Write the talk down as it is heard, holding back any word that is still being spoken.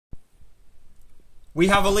We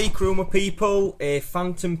have a leak rumour, people, a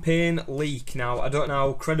Phantom Pain leak. Now, I don't know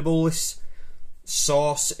how credible this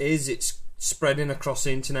source is. It's spreading across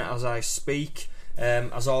the internet as I speak.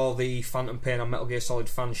 As all the Phantom Pain and Metal Gear Solid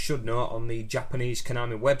fans should know, on the Japanese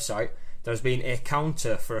Konami website, there's been a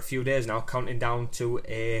counter for a few days now, counting down to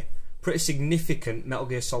a pretty significant Metal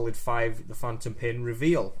Gear Solid 5 The Phantom Pain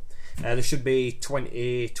reveal. There should be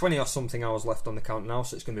 20 or something hours left on the count now,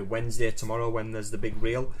 so it's going to be Wednesday tomorrow when there's the big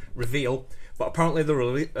reveal. But apparently the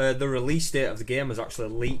release date of the game has actually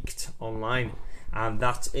leaked online, and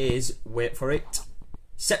that is, wait for it,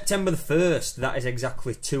 September the 1st. That is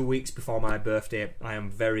exactly 2 weeks before my birthday. I am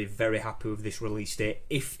very, very happy with this release date,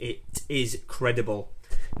 if it is credible.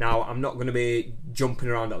 Now, I'm not going to be jumping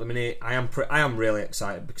around at the minute. I am really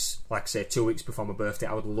excited because, like I say, 2 weeks before my birthday,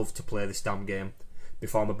 I would love to play this damn game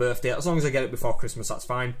before my birthday. As long as I get it before Christmas, that's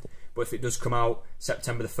fine. But if it does come out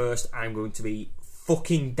September the 1st, I'm going to be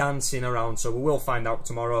fucking dancing around. So we will find out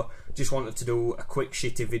tomorrow. Just wanted to do a quick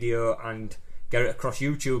shitty video and get it across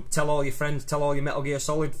YouTube. Tell all your friends, tell all your Metal Gear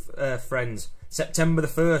Solid friends. September the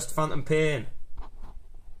 1st, Phantom Pain.